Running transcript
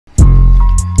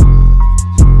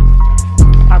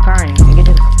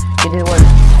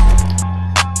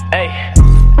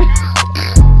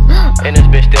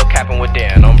happened with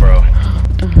Dan, bro.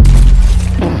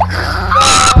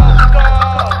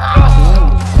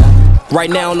 Right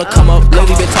now on the come up,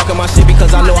 lately been talking my shit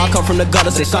because I know I come from the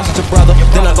gutter since sausage a brother.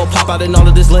 Then I go pop out in all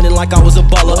of this linen like I was a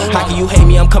butler. How can you hate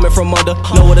me? I'm coming from under.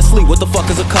 Nowhere to sleep, what the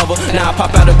fuck is a cover? Now I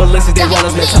pop out in ballistics, they run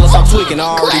us, man, tell us I'm tweaking, I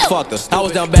already fucked us. I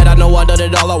was down bad, I know I done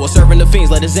it all, I was serving the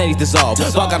fiends, let his Zannies dissolve.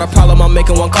 If I got a problem, I'm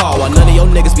making one call, while none of your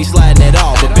niggas be sliding at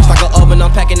all. But bitch like an oven,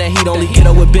 I'm packing that heat, only get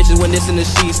up with bitches when it's in the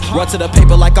sheets. Run to the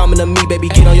paper like I'm in the meat, baby,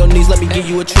 get on your knees, let me give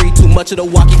you a treat. Too much of the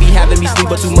walkie be having me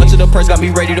sleep, but too much of the purse got me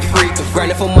ready to freak.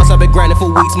 Grinding for months, I've been grinding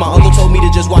for weeks, my uncle told me to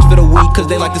just watch for the week, cause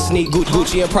they like to sneak.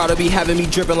 Gucci and Prada be having me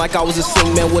dripping like I was a sing,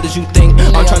 man, what did you think?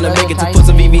 I'm trying to make it to put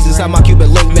some VVs inside my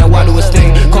Cuban link, man, why do it sting?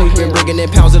 Kobe been bringing in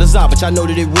pounds of the Zop, but I know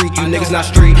that it reek, you niggas not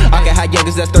street. I can hide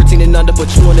youngers that's 13 and under,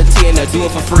 put you on the T and I do it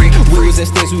for free. We was in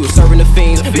stinks, we was serving the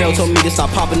fiends. Mel told me to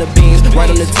stop popping the beans. Right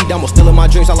on the T, I'm still in my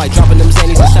dreams, I like dropping them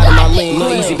Zannies and shouting my lean.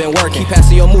 Lil Easy been working, keep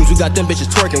passing your moves, we got them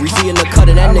bitches twerking. We see in the cut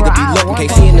and that nigga be lurking,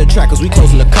 can't see in the track cause we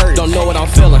closing the curtain. Don't know what I'm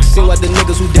feeling, seem like the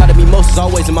niggas who doubted me most is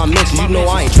always in my mentions. You know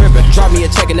I ain't tripping. Drop me a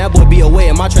check and that boy be away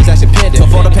and my transaction pending.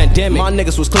 Before the pandemic, my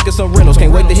niggas was clicking some rentals.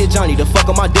 Can't wait to hit Johnny to fuck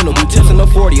up my dental. Do tips in the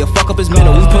 40 or fuck up his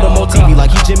mental. We put him on TV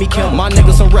like he Jimmy Kimmel. My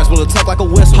niggas some rest will attack like a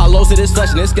whistle. Hollows to this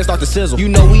flesh and this gets start to sizzle. You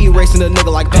know we erasing a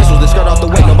nigga like pencils. The skirt off the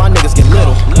way, no my niggas get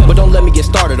little. But don't let me get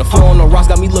started. The flow on the rocks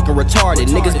got me looking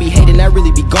retarded. Niggas be hating, that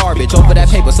really be garbage. Over that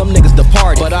paper, some niggas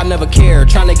departed. But I never care.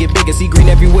 Trying to get big and see green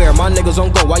everywhere. My niggas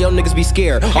on go, why your niggas be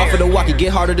scared? Off of the walkie,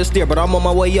 get harder to steer. But I'm on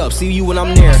my way up. See you when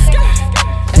I'm near.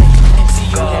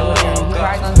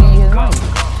 Go.